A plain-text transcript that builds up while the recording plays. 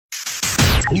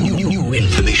New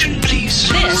information, please.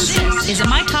 This is a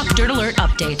My Talk Dirt Alert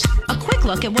update. A quick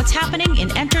look at what's happening in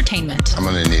entertainment. I'm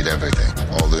going to need everything,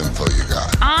 all the info you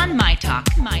got. On My Talk.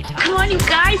 Come on, you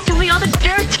guys, tell me all the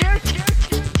dirt.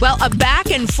 Well, a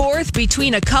back and forth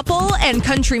between a couple and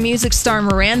country music star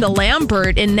Miranda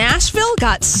Lambert in Nashville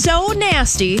got so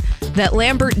nasty that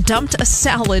Lambert dumped a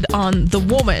salad on the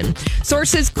woman.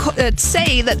 Sources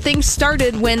say that things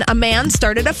started when a man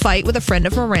started a fight with a friend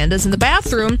of Miranda's in the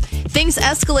bathroom. Things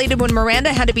escalated when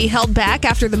Miranda had to be held back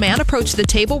after the man approached the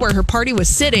table where her party was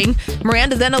sitting.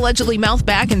 Miranda then allegedly mouthed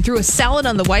back and threw a salad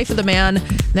on the wife of the man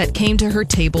that came to her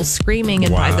table screaming.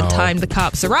 And by the time the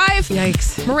cops arrived,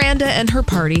 yikes, Miranda and her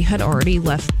party had already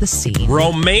left the scene.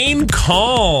 Remain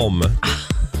calm.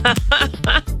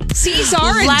 Caesar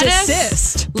and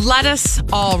desist. Let us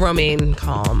all remain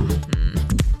calm.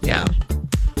 Yeah.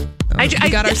 We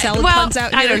got our salad puns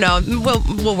out here? I don't know.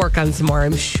 We'll work on some more,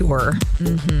 I'm sure.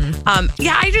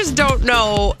 Yeah, I just don't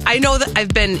know. I know that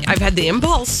I've had the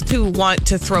impulse to want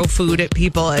to throw food at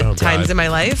people at times in my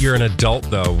life. You're an adult,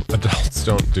 though. Adults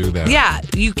don't do that. Yeah,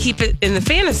 you keep it in the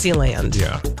fantasy land.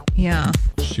 Yeah.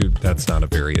 Shoot, that's not a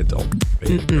very adult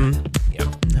behavior.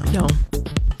 Yeah. No.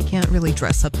 Can't really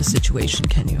dress up the situation,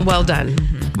 can you? Well done.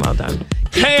 Well done.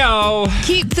 Hey-o!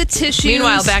 Keep the tissues.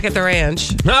 Meanwhile, back at the ranch.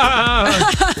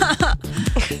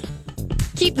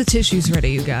 Keep the tissues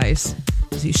ready, you guys.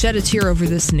 As you shed a tear over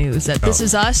this news that This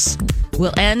Is Us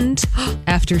will end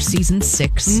after season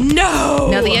 6. No!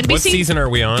 Now, the NBC... What season are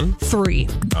we on? 3.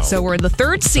 So we're in the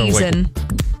 3rd season.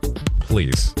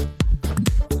 Please.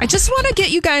 I just want to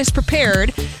get you guys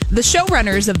prepared. The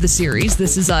showrunners of the series,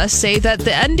 This Is Us, say that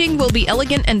the ending will be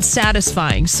elegant and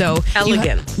satisfying. So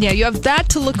elegant. You have that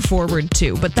to look forward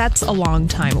to, but that's a long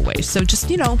time away. So just,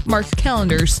 mark your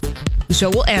calendars. The show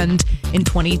will end in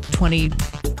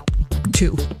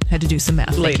 2022. Had to do some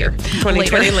math. Later.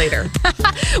 2020 later.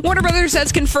 Warner Brothers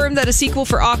has confirmed that a sequel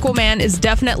for Aquaman is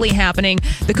definitely happening.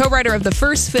 The co-writer of the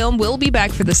first film will be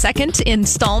back for the second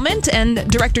installment, and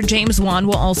director James Wan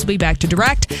will also be back to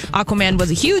direct. Aquaman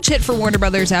was a huge hit for Warner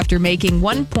Brothers after making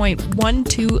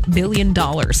 $1.12 billion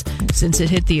since it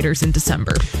hit theaters in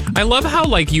December. I love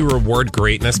how you reward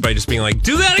greatness by just being like,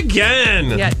 do that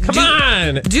again. Yeah, Come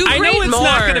on. I know it's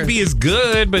not going to be as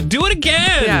good, but do it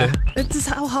again. Yeah. This is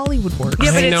how Hollywood works.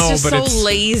 Yeah, but it's just so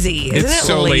lazy. Isn't it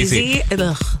so lazy?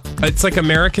 Ugh. It's like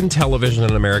American television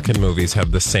and American movies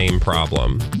have the same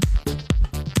problem.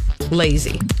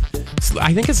 Lazy.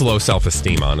 I think it's low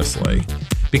self-esteem, honestly.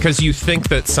 Because you think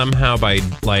that somehow by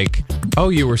oh,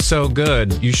 you were so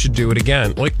good, you should do it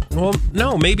again. Well,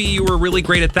 no, maybe you were really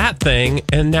great at that thing,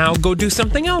 and now go do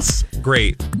something else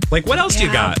great. What else do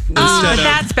you got?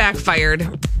 That's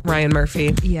backfired, Ryan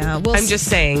Murphy. Yeah, well, I'm just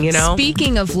saying,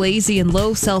 Speaking of lazy and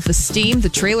low self-esteem, the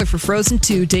trailer for Frozen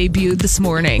 2 debuted this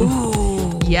morning.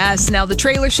 Ooh. Yes, now the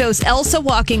trailer shows Elsa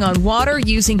walking on water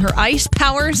using her ice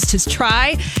powers to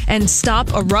try and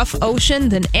stop a rough ocean.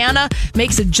 Then Anna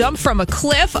makes a jump from a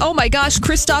cliff. Oh my gosh,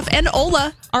 Kristoff and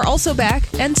Ola are also back,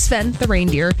 and Sven the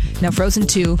reindeer. Now Frozen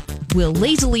 2 will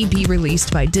lazily be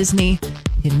released by Disney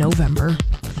in November.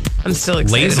 I'm still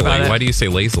excited lazily. about it. Why do you say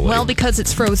lazily? Well, because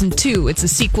it's Frozen 2. It's a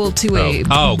sequel to a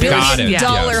got it.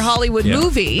 billion-dollar Hollywood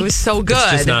movie. It was so good.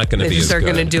 It's just not going to be as good. They're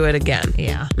going to do it again.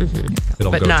 Yeah.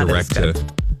 It'll But go not direct as to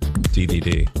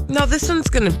DVD. No, this one's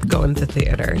going to go into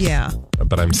theaters. Yeah.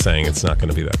 But I'm saying it's not going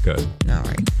to be that good. All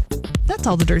right. That's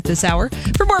all the dirt this hour.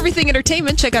 For more everything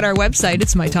entertainment, check out our website.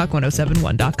 It's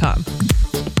mytalk1071.com.